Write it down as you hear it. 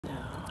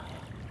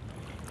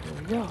There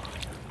we go.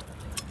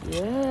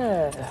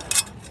 Yeah.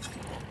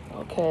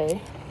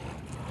 Okay.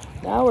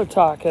 Now we're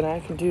talking. I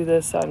can do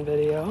this on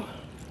video.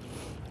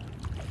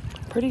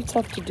 Pretty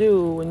tough to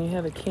do when you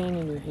have a cane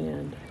in your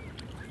hand.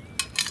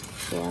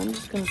 So I'm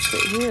just going to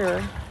sit here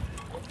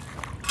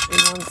in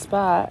one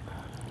spot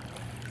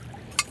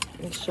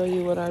and show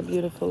you what our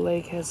beautiful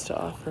lake has to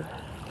offer.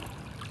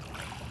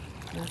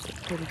 That's a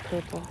pretty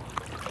purple.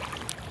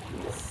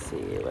 Let's see,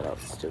 what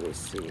else do we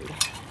see?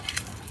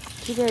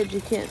 Too bad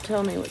you can't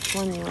tell me which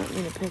one you want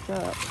me to pick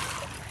up.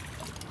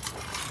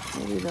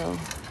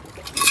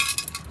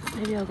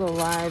 Maybe I'll go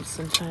live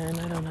sometime,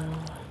 I don't know.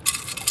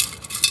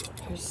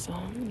 Here's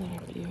some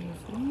that are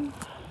beautiful.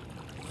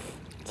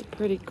 It's a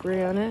pretty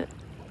granite,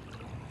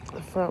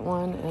 the front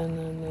one, and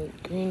then the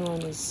green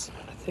one is,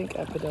 I think,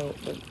 epidote,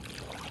 but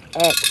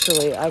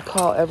actually, I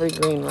call every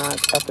green rock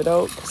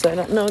epidote because I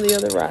don't know the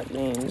other rock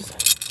names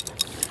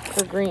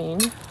for green.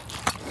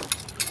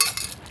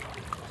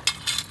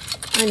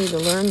 I need to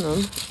learn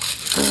them.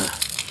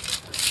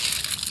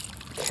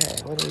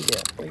 Okay, what do we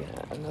get? We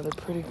got another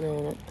pretty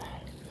granite.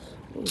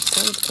 Ooh, the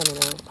sun's coming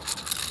out.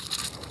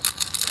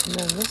 And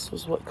then this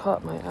was what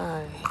caught my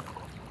eye.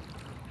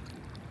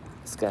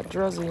 It's got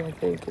druzzy, I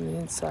think, in the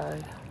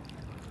inside.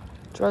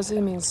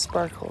 Druzzy means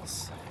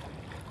sparkles,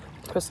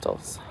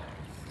 crystals.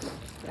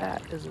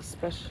 That is a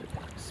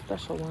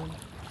special one.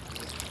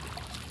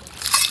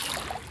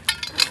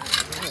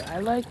 I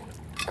like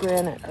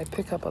granite. I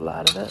pick up a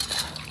lot of it.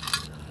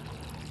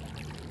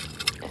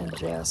 And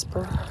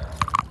jasper.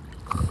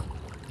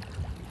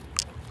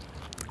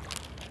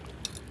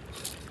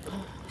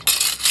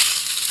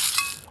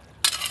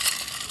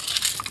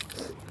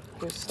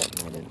 Here's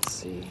something I didn't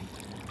see.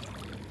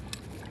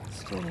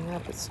 Standing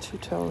up, it's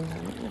two-toned. I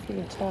don't know if you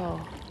can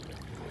tell.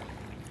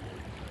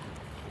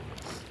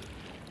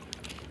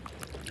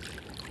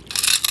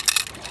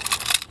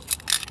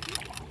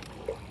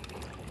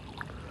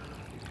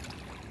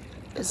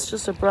 It's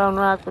just a brown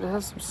rock, but it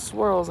has some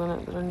swirls in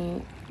it that are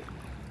neat.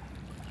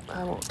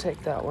 I won't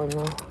take that one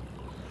though.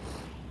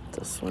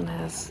 This one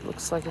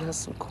looks like it has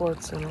some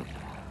quartz in it.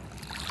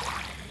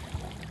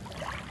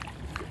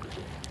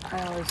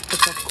 I always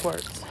pick up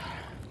quartz.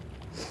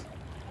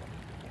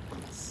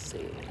 Let's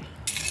see.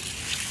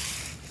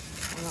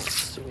 What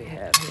else do we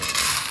have here?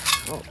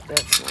 Oh,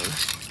 that's one.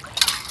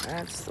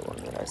 That's the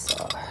one that I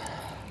saw.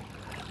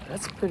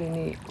 That's pretty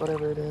neat,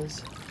 whatever it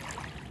is.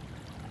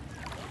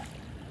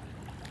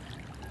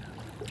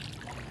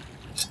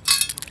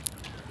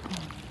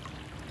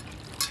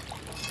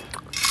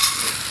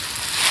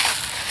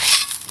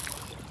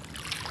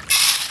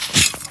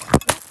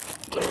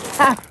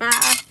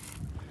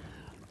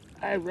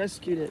 I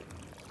rescued it.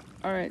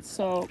 All right,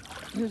 so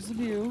here's the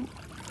view.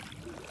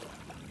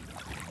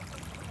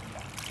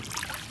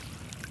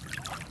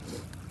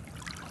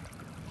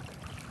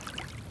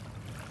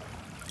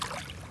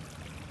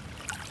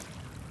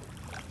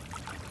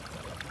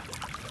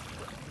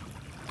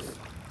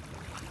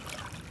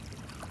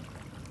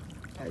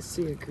 I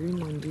see a green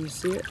one. Do you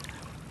see it?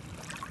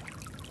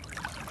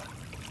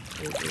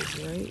 It is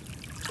right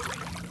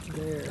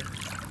there.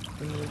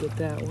 I'm gonna get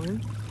that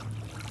one.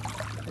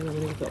 And I'm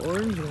gonna get the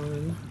orange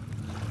one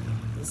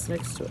that's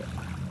next to it.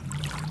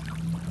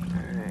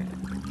 Alright,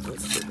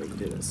 let's see if we can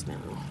do this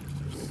now.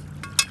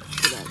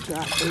 Without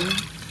dropping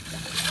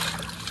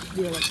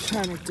the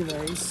electronic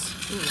device.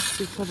 Oh, I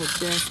see a couple of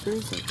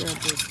jaspers. I'll grab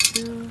those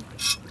too.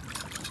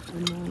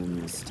 And then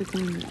I'll stick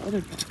them in the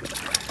other pocket.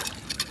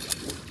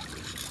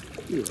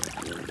 Yeah,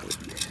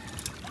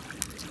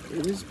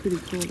 it is pretty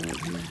cold out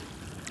here.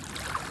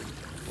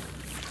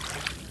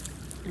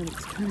 And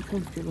it's kind of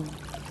comfortable.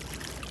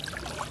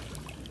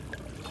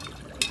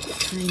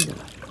 Kinda.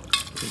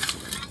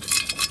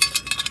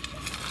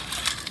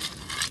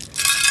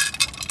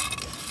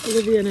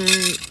 Olivia and I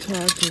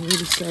talked and we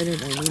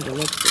decided I need to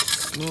look for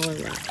smaller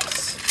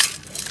rocks.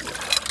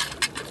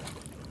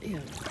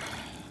 Yeah.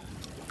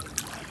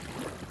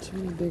 Too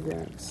many big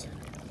rocks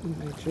in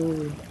my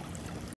jewelry.